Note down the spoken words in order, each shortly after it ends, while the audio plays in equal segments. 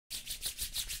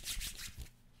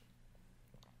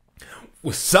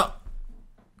What's up?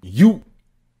 You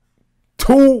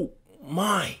too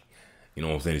mine. You know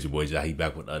what I'm saying? It's your boy Jahi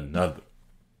back with another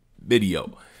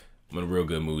video. I'm in a real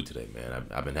good mood today, man.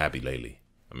 I've been happy lately.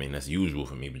 I mean, that's usual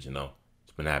for me, but you know,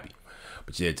 it's been happy.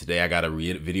 But yeah, today I got a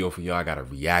video for y'all. I got a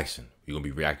reaction. We're going to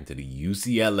be reacting to the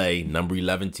UCLA number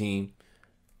 11 team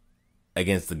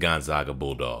against the Gonzaga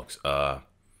Bulldogs.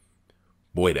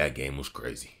 Boy, that game was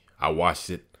crazy. I watched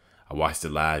it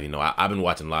live. You know, I've been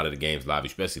watching a lot of the games live,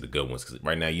 especially the good ones, because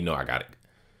right now, you know, I got it.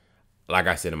 Like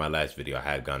I said in my last video, I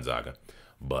had Gonzaga.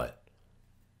 But,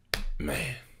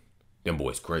 man, them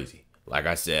boys crazy. Like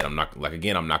I said, I'm not going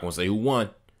to say who won,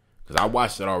 because I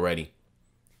watched it already.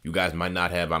 You guys might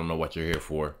not have. I don't know what you're here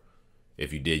for.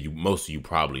 If you did, most of you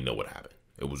probably know what happened.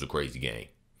 It was a crazy game.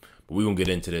 But we're going to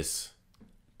get into this.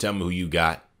 Tell me who you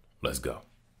got. Let's go.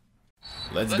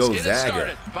 Let's go,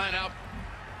 Zaga. Find out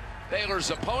Baylor's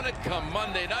opponent come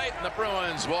Monday night, and the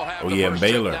Bruins will have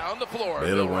Baylor. Down the floor.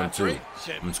 Baylor won too.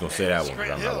 I'm just gonna say that one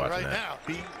because I'm not watching that. Now,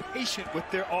 being patient with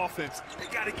their offense, they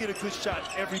got to get a good shot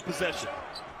every possession.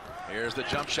 Here's the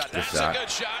jump shot. That's a good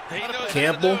shot.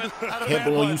 Campbell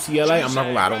on UCLA. I'm not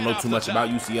gonna lie. I don't know too much about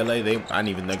UCLA. I didn't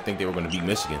even think they were gonna beat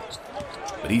Michigan.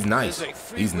 But he's nice.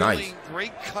 He's nice.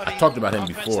 I talked about him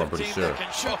before, I'm pretty sure.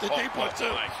 My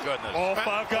goodness. All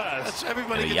five guys. And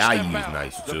Jahi is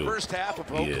nice, too. The first half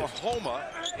of Oklahoma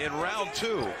in round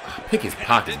 2. Pick his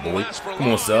pockets, boy. Come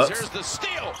on, Subs. Here's the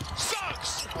steal.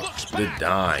 Sucks. The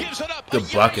dime. The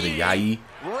bucket of Jahi.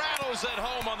 Rattles at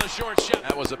home on the short shot.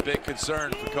 That was a big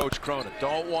concern for Coach Cronin.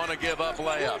 Don't want to give up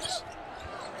layups.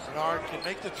 Bernard can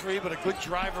make the 3, but a good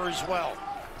driver as well.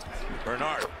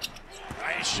 Bernard.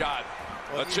 Nice shot.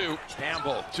 A 2.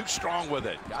 Campbell, too strong with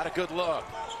it. Got a good look.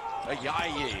 A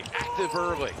Jahi, active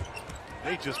early.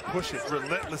 They just push it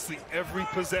relentlessly every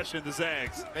possession, the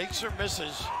Zags. Makes or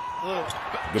misses.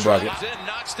 Good bucket. In,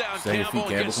 knocks down Send Campbell,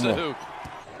 your feet, Campbell.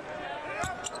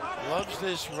 Come on. Loves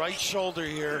this right shoulder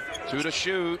here. 2 to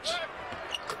shoot.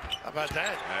 How about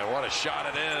that? And what a shot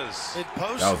it is. Mid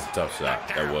post. That was a tough shot.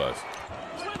 That was.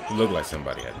 He looked like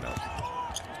somebody had enough.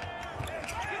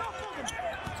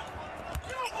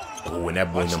 Oh, and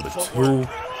that boy number 2.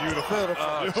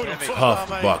 Beautiful. Tough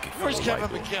bucket. Where's Kevin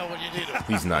McHale when you need him?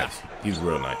 He's nice. He's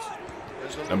real nice.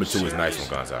 Number 2 is nice on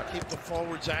Gonzaga. Keep the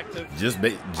forwards active. Just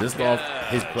off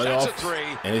his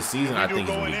playoffs and his season, I think he's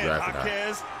going to be drafted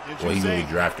high. Well, he's going to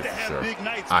be drafted for sure.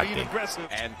 I think.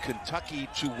 And Kentucky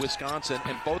to Wisconsin,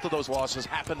 and both of those losses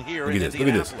happen here in Look at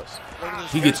Indianapolis.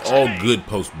 this. He gets all good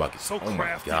post buckets. So Oh, my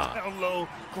crafty, God. down low,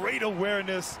 great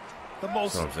awareness. The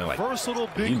most Like, versatile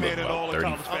he big looked man in about all of 30,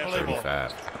 college basketball.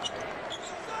 35.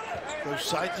 Go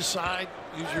side to side.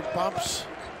 Use your bumps.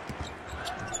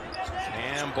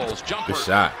 Campbell's jumper. Good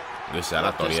shot. Good shot. I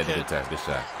thought he had the good test. Good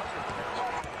shot.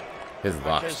 His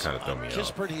locks kind of throw me off.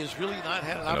 Kispert, he has really not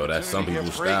had an I know that's some opportunity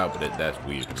people's to get style, but that's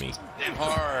weird to me.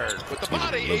 Hard with the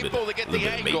body, able to get the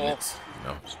angle. Maintenance, you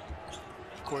know?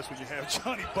 Of course, when you have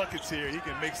Johnny Buckets here, he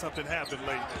can make something happen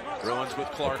late. Bruins with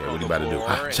Clark Okay, on what the you about to do? floor,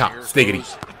 Ah, and chop, here stiggity.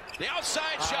 goes the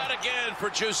outside shot again for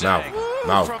Juice.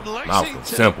 Malcolm.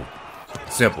 Simple.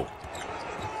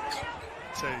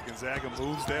 Tell you, Gonzaga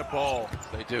moves that ball.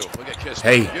 They do. Look at Kiss.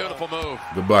 Hey. Beautiful move.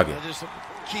 Good bucket. Just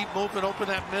keep moving, open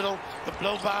that middle, the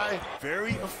blow by.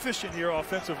 Very efficient here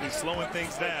offensively, slowing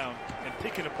things down and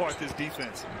picking apart this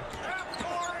defense.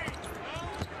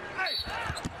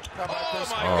 How about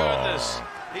this? Oh my goodness.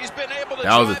 He's been able to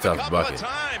That was a drive tough couple bucket. of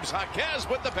times. Jaquez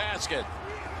with the basket.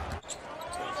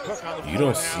 You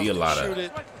don't see a lot of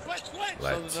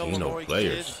Latino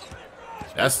players.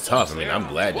 That's tough. I mean, I'm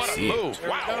glad to What a see it. move.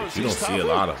 Wow. You don't see a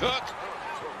lot of them. Cook,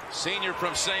 senior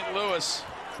from St. Louis.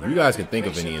 If you guys can think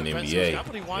of any in the NBA,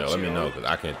 let me know, because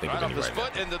I can't think of Right any off his right now.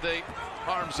 foot into the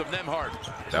arms of Nemhard.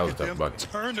 That was a tough bucket.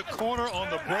 Turn the corner on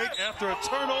the break after a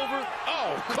turnover.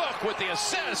 Oh, Cook with the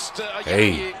assist.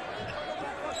 Hey.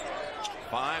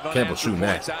 Five Campbell shooting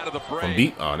that. out of the break From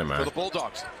deep? Oh, never for the mind.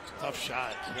 Bulldogs. Tough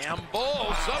shot.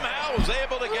 Campbell somehow was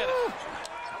able to get it.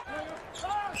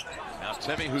 Now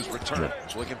Timmy, who's returned,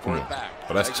 is looking for it back.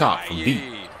 But that's chopped from deep.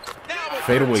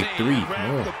 Fadeaway 3. Come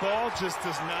on. The ball just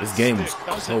does not This game was stick.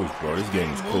 close, bro. This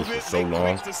game was close for so Make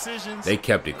long. quick decisions. They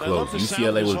kept it close.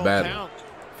 UCLA was battling.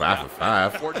 5 for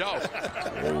 5.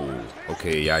 Oh,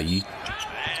 okay, Jahi.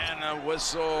 And a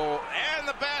whistle and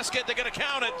the basket. They're going to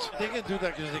count it. They can do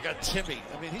that because they got Timmy.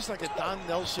 I mean, he's like a Don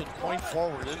Nelson point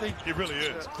forward, isn't he? He really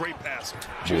is. Great passer.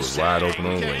 Boy's wide open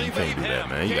on wing. You can't do that,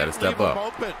 man. You got to step up.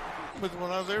 Open with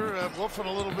one other, woofing a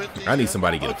little bit. I need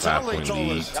somebody to get a 5-point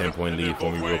lead, 10-point lead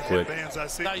for me real quick.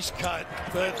 Nice cut.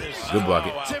 Goodness. Good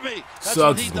bucket. Timmy.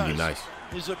 Suggs is going to be nice.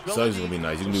 His Suggs ability is going to be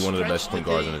nice. He's going to be one of the best point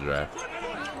guards in the draft.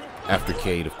 After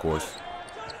Cade, of course.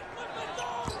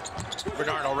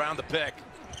 Bernardo around the pick.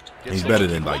 He's better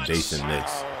than like Jason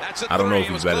Nix. I don't know if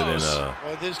he's better than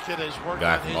this kid has worked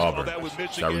guy on from his Auburn, That was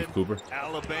Michigan, Sharif Cooper.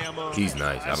 Alabama. He's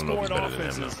nice. I don't know if he's better than him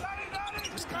offenses.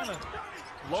 though. Just kind of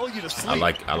lull you to sleep.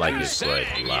 I like his play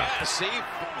a lot. Yeah, see,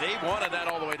 they wanted that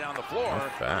all the way down the floor.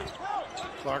 That's fast.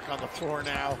 Clark on the floor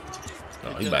now.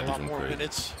 Oh, he's about to do a lot some more crazy.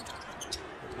 minutes.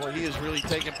 Boy, he is really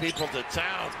taking people to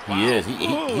town. He is. He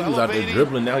was out there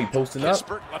dribbling. Now he posting up.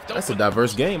 That's a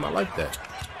diverse game. I like that.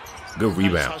 Good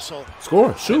rebound.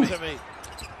 Score. Shoot.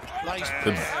 Nice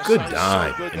Good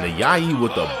dive. And the Jahi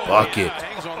with the bucket.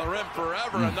 Hangs on the rim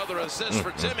forever. Another assist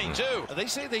for Timmy, too. They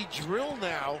say they drill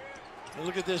now. And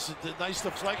look at this. The nice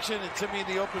deflection and Timmy in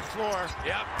the open floor.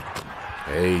 Yep.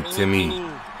 Hey, Timmy.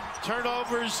 Ooh.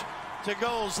 Turnovers to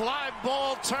goals. Live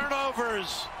ball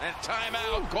turnovers. And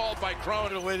timeout called by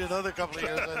Cronin. Wait another couple of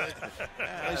years. I think.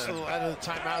 Nice little out of the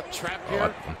timeout trap Oh,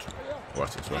 here.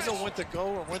 watch this. They Watch know this. when to go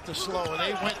or when to slow, and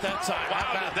they went that time.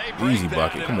 How Wow, about did they break Easy that?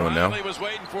 bucket. Come on now. Riley was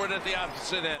waiting for it at the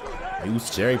opposite end. He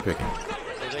was cherry picking.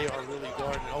 They are really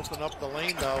guarding. Open up the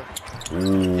lane, though.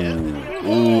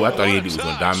 Ooh, I thought he was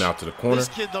going to dime out to the corner. This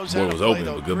kid knows how Boy to was play, open,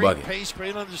 though. but good Great bucket. pace,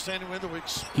 great understanding when to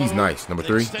explode. He's nice. Number The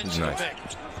 3, he's extension nice. of Vic.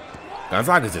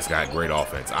 Gonzaga's just got great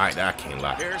offense. I can't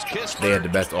lie. Here's Kispert. They had the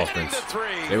best offense.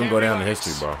 They're going to go down in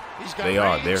history, bro. He's got They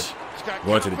are. range. They're He's got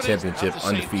going to the confidence. championship Not the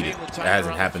same undefeated. thing with That hasn't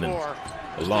Tiger on happened the in floor.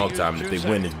 a long time. If they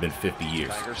win, it's been 50 years.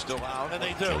 Tiger's still out. And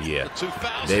they do. And yeah, Two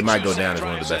fouls. they might go Two down as set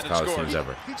one of the drives best in and college scores. teams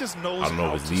ever. He just knows I don't know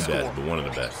how if it's to the score. best, but one of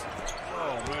the best.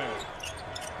 Oh, man.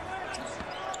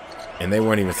 And they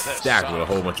weren't even stacked with a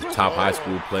whole bunch of top high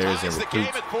school players and Ties the game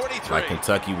recruits at 43. like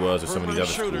Kentucky was or some of these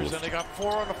other Shooters, schools. and they got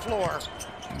 4 on the floor.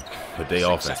 But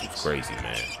their offense was crazy,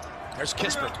 man. There's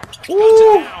Kispert.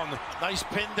 Woo! Down. Nice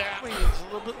pin down. It's a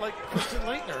little bit like Christian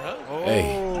Leitner, huh? Oh,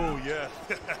 Hey. yeah.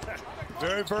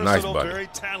 Very versatile, Nice bucket. very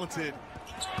talented.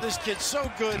 This kid's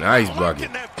so good. Nice Look bucket.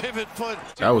 at that pivot foot.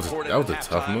 That was a Reported at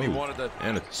tough halftime he move. wanted to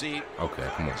And a, see okay,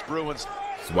 come on. Bruins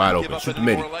It's wide give open. up Shoot the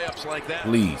any midi. more layups like that.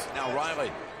 Please. Now Riley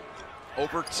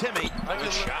over Timmy.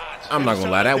 Good shot. I'm not gonna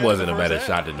lie, that wasn't a better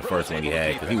shot than the first one he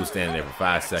had because he was standing there for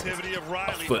 5 seconds, Activity of a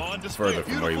Riley foot on display. further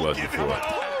from where he was Beautiful before.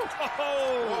 gift.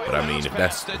 Oh, But I mean, if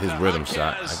that's his rhythm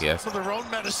shot, I guess. For their own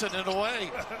medicine in a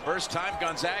way. First time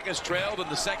Gonzaga's trailed in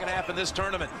the second half in this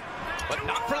tournament, but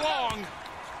not for long.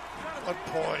 What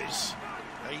poise.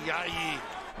 A Yayi.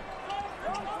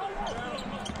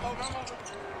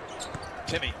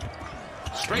 Timmy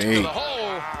straight Timmy. to the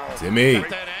hole. Timmy,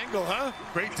 That angle, huh?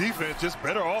 great defense, just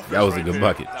better offense. that was a right good there.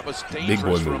 bucket. That was Big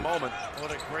dangerous boy for a move. moment.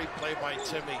 What a great play by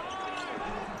Timmy.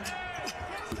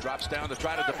 Drops down to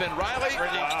try to defend Riley.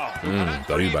 Wow.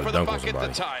 Thought he was about For to the dunk on bucket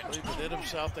somebody. to tie. He did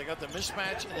himself. They got the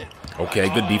mismatch. And Okay,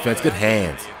 good defense, good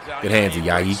hands. Good hands of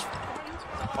Jahi.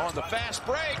 On the fast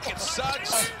break, it's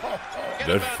Suggs. Forget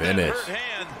Good about that finish. hurt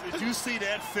hand. Did you see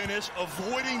that finish?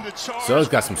 Avoiding the charge. Suggs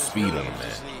got some speed on him,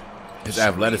 man. His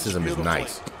athleticism is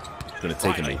nice. It's gonna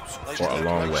take him for a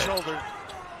long way.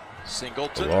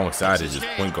 Singleton. Alongside his just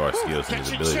point guard skills and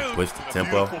his ability to push the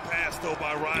tempo, Beautiful pass, though,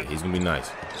 by yeah, Riley. he's gonna be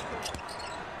nice.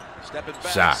 Stepping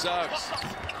back, Shot. Suggs.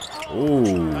 Ooh,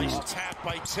 Nice tap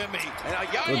by Timmy. And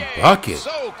a good Yayi bucket.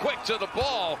 so quick to the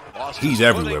ball. Lost He's his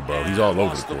everywhere, footing bro. and He's all over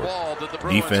lost the ball. court. Did the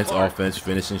Bruins Defense, Clark. offense,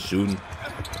 finishing, shooting.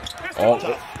 All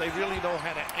They really know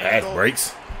how to fast angle,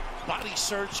 breaks. body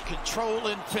search, control,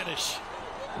 and finish.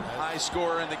 High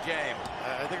score in the game.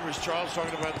 I think it was Charles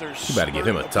talking about their You better give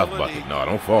him a tough ability. bucket. No,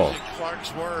 don't fall. Using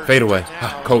Clark's words. Fade away. Now,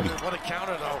 Ha, Kobe. What a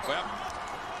counter, though. Well,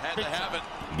 had to have it.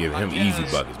 Give him easy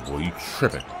buckets, boy. You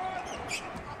tripping.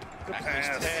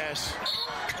 Pass.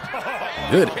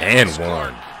 Good and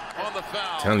one. On the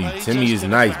foul. Telling you, He Timmy just is hit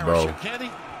a nice, foul, bro.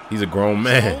 Kenny. He's a grown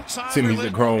man. Timmy's a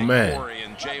grown man. Corey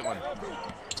and Jalen.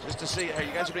 Just to see, hey,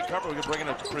 you guys are being covered. We can bring in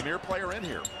a premier player in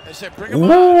here. I said, bring him on.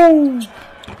 Woo!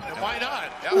 And why not?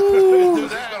 Yeah, do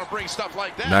that. Gonna bring stuff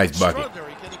like that. Nice bucket.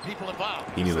 Extraordinary getting people involved.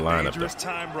 He needs a line up there. Dangerous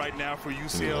time right now for line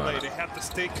UCLA. up. They have to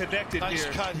stay connected Nice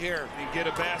here cut here. and get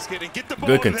a basket and get the ball.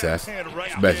 Good in that contest. hand right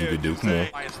It's the best you there, could do. Come on.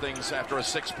 Lions things after a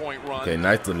 6-point run. Okay,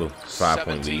 nice little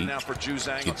 5-point 17 lead. now for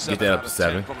Juzang. Get that up to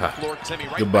 7. From the Ha. floor. Timmy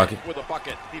right Good back bucket. with a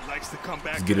bucket. He likes to come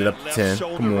back. Let's get to it that up to left 10.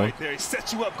 shoulder Come on. Right there. He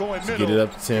sets you up going Let's middle. get it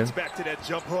up to 10. Gets back to that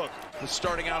jump hook. Was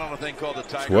starting out on a thing called the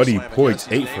Tiger 20 Slam. points,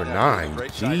 Yes, he's 8 for named after 9. the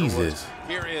great Tiger Woods. Jesus.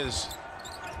 Here is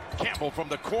Campbell from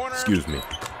the corner. Excuse me.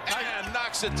 And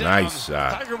knocks it down. Nice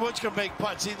shot. Tiger Woods can make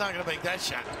putts. He's not going to make that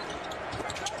shot.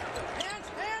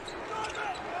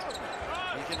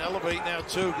 He can elevate now,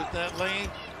 too. Get that lane.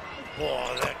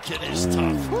 Boy, that kid is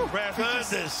tough. Whew, Raph,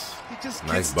 Goodness. he just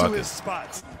Nice gets to bucket. his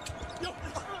spots.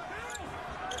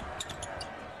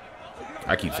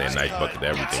 I keep saying nice bucket to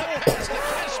everything.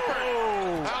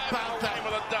 How about that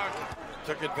with a dunk?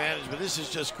 took advantage, but this is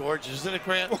just gorgeous, isn't it,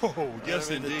 Grant? Oh, yes,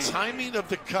 indeed. The timing of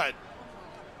the cut.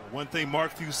 One thing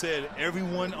Mark Few said,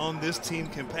 everyone on this team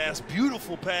can pass.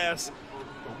 Beautiful pass.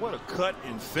 But what a cut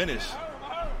and finish.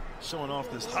 Showing off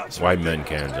this hot White men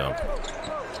can jump.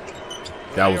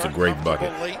 That was a great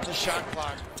bucket. Late in the shot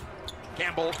clock.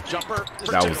 Campbell, jumper.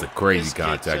 That was a crazy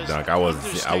contact dunk. I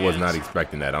was not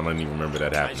expecting that. I don't even remember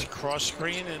that happening. Nice cross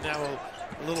screen and now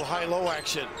a little high-low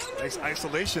action. Nice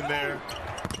isolation there.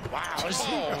 Wow.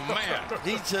 Oh, man.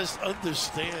 He just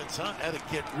understands, huh? How to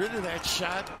get rid of that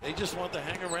shot. They just want to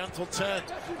hang around till 10.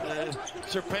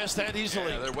 Surpass that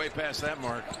easily. Yeah, they're way past that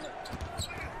mark.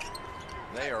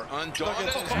 They are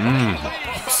undaunted.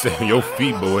 Set your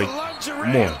feet, boy.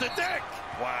 Come on.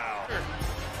 Wow.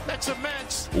 That's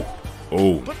immense.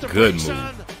 Oh, good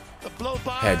move.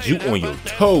 Had you on your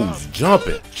toes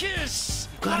jumping. Kiss.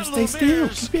 You gotta stay still.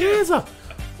 Keep your hands up.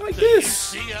 Like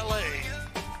this. UCLA.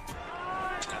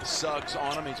 Suggs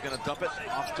on him. He's going to dump it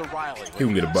off to Riley. He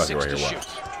can get a bucket right here. Watch.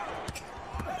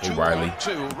 Hey, Riley.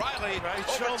 Riley, Right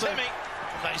over shoulder. Timmy.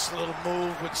 Nice little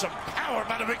move with some power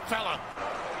by the big fella.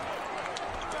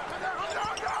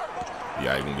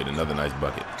 Yeah, he can get another nice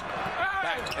bucket.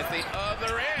 Back at the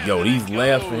other end. Yo, these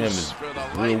layups for him is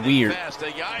real weird.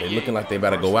 They looking like they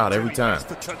about to go out every time.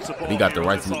 But he got the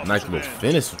right, nice little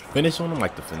finish on them,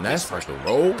 like the finesse, like the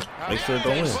roll. Make sure it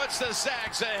go in. Puts the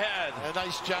Zags ahead. A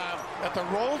nice job at the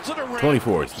roll to the rim.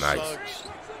 24 is nice. Suggs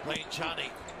playing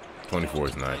Johnny. 24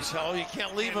 is nice. Hell, you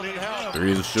can't leave him in hell.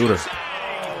 3 is a shooter.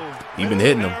 He been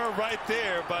hitting them. Right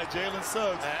there by Jalen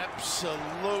Suggs.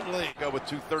 Absolutely. Go with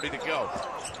 2:30 to go.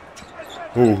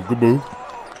 Oh, good move.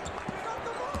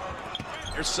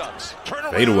 Here's Suggs. Turn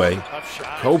around. Fade away. Tough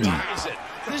shot. Kobe. Ties it.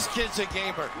 This kid's a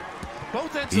gamer.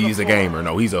 Both ends He's of a the floor. gamer.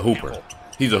 No, he's a hooper.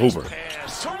 He's a hooper.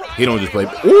 Pass. He don't just play.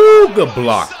 Ooh, good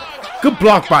block. Good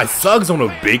block by Suggs on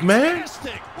a big man.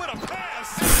 What a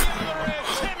pass.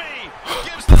 Timmy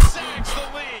gives the Zags the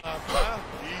lead.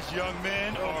 These young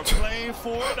men are playing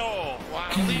for it all. Wow,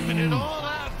 leaving it all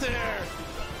out there.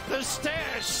 The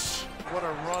stash. What a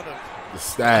run of The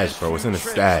stash, bro. It's in the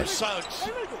stash. Suggs.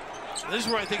 This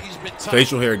is where I think he's been tough.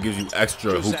 Facial hair gives you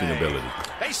extra hooping ability.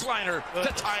 Baseliner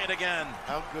to tie it again.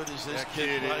 How good is this That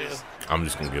kid? kid is. I'm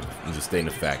just stating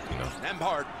the fact, you know.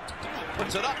 Nembhard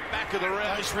puts it up, back of the rim.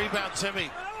 Nice rebound, Timmy.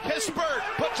 Kispert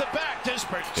puts it back.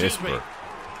 Kispert.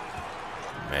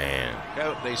 Man.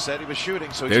 They said he was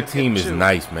shooting, so Their team is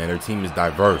nice, man. Their team is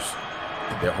diverse.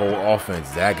 Their whole offense,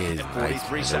 Zaga is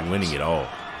nice. Man. They're winning it all.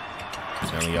 I'm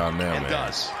telling y'all now, And man.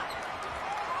 does.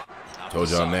 Told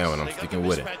y'all now, and I'm They got sticking the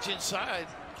with it. mismatch inside.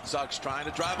 Suggs trying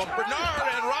to drive him. Bernard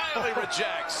and Riley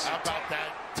rejects. How about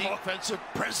that defensive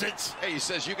presence? Hey, he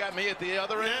says, you got me at the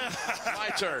other end. My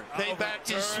turn. They back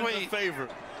is sweet. Favorite.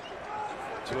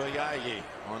 To a Jahi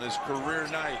on his career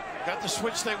night. Got the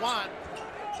switch they want.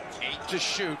 8 to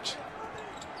shoot.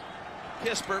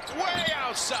 Kispert way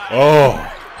outside.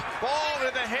 Oh, Ball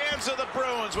in the hands of the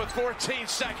Bruins with 14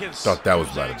 seconds. thought that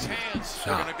was about to be. Hands.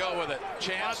 They're going to go with it.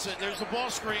 Chance. Watson, there's the ball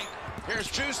screen. Here's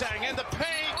Juzang in the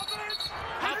paint.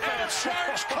 And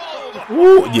charge cold.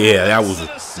 Ooh, yeah, that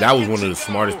was one of the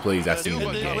smartest plays I've seen in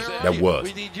the game. That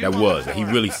was.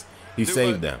 He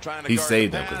saved them. He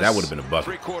saved them because that would have been a bucket.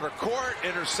 Three-quarter court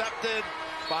intercepted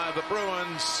by the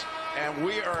Bruins. And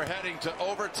we are heading to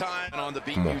overtime on the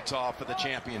beat Utah for the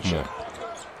championship.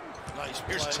 Nice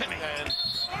Here's play. Timmy.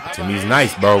 And Timmy's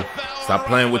nice, bro. Stop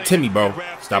playing with Timmy, bro.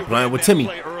 Stop playing with Timmy.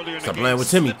 Stop playing with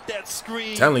Timmy.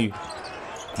 I'm telling you.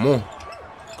 Come on.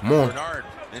 Come on. Bernard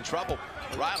in trouble.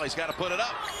 Riley's got to put it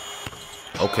up.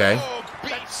 Okay. Oh,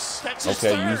 beats. that's his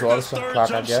Okay, third. use all the third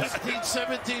clock, I jump guess.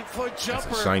 17-foot jumper.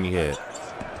 That's a shiny head.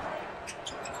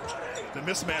 The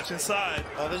mismatch inside.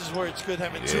 This is where it's good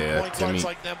having Yeah, 2 point Timmy- guards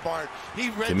like Nembhard. He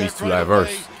read Timmy's that too right diverse.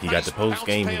 away. He got Nice the post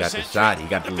game. He got bounce the pass shot. entry. He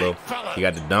got the big little. fella. He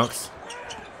got the dunks.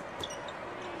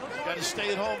 Got to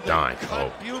stay at home. They Dying. cut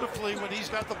Oh. beautifully when he's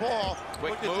got the ball.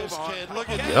 Quick Look at move this on. kid. Look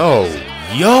at this.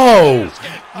 Yo.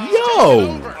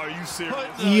 Are you serious?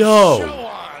 Put the Yo. show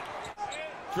on.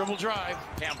 Dribble drive.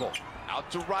 Campbell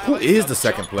out to Riley. Who is the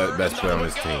second best player on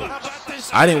this team? How about this?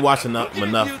 I didn't watch enough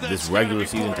this regular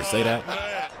season to say that.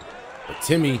 But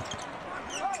Timmy,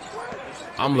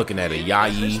 I'm looking at a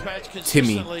Jahi,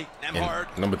 Timmy, and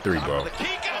number 3, bro.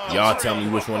 Y'all tell me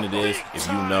which one it is if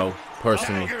you know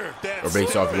personally or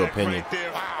based off your opinion.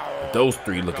 Those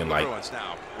 3 looking like Bruins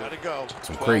now. Gotta go.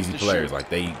 some crazy players. Like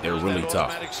they're really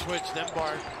tough. Automatic switch.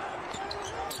 Nembhard.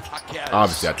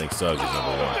 Obviously, I think Suggs is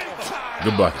number 1.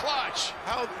 Good bucket. Clutch.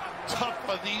 How tough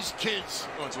are these kids?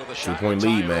 Bruins with a shot 2-point to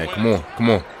tie lead, it man. away. Come on, come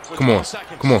on, come on,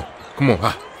 come on, come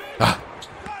on.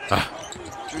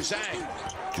 Juzang.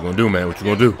 What you gonna do, man? What you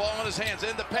gonna do? Ball in his hands,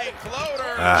 in the paint,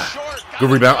 floater, short, Good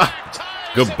rebound.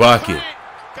 Good bucket.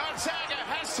 Gonzaga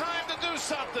has time to do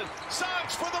something.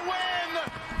 Suggs for the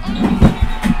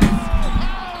win.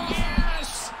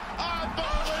 Yes!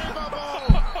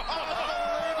 Unbelievable!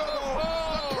 Unbelievable!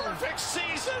 The perfect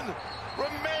season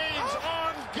remains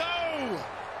on go.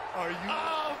 Are you?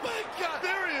 Oh my God!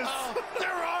 There he is.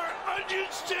 There are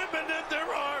onions, Jim, and then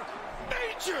there are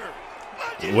major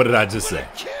onions. What did I just say?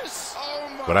 Kiss. Oh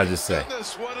my What I just say?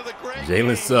 goodness, one of the great Jalen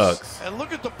games. Suggs And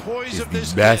look at the poise is of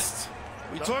this the best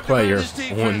We talked player about his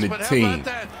defense, on the but how team. about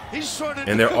that? He's sort of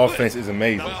And their doing it. offense is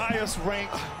amazing. The highest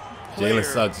ranked Jalen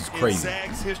Suggs is crazy.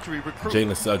 Zag's history recruit.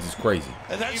 Jalen Suggs is crazy.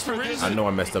 And that's the reason. I know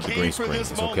I messed up the He green came for screen.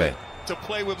 this It's moment okay. To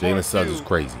play with Jalen Mark Suggs Few, is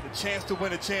crazy. The chance to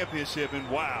win a championship, and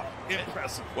wow,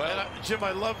 impressive. Well, Jim,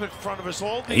 I love in front of us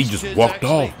all. He These just kids walked actually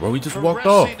off, bro. He just walked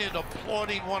off. caressing and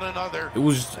applauding one another. It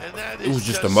was And that it was is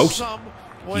just emotion. some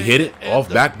He way hit it to end off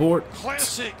the backboard.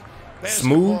 Classic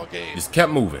Smooth. basketball game. Just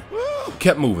kept moving.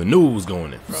 Kept moving. Knew it was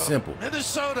going in. Simple.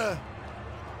 Minnesota.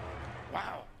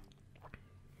 Wow.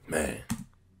 Man.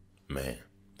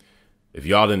 If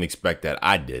y'all didn't expect that,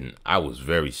 I didn't. I was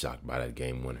very shocked by that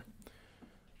game winner.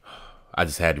 I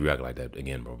just had to react like that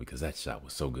again, bro, because that shot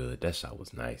was so good. That shot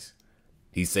was nice.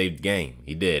 He saved the game.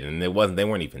 He did. And they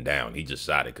weren't even down. He just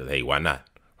shot it because, hey, why not?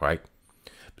 Right?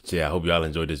 But yeah, I hope y'all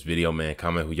enjoyed this video, man.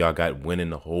 Comment who y'all got winning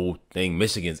the whole thing.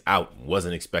 Michigan's out.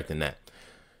 Wasn't expecting that.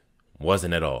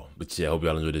 Wasn't at all. But yeah, I hope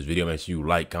y'all enjoyed this video. Make sure you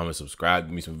like, comment, subscribe.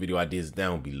 Give me some video ideas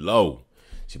down below.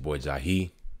 It's your boy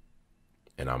Jahi,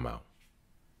 and I'm out.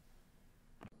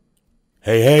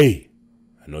 Hey.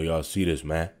 I know y'all see this,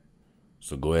 man.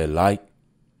 So go ahead, like,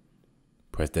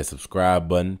 press that subscribe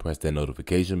button, press that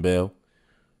notification bell,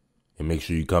 and make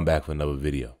sure you come back for another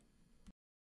video.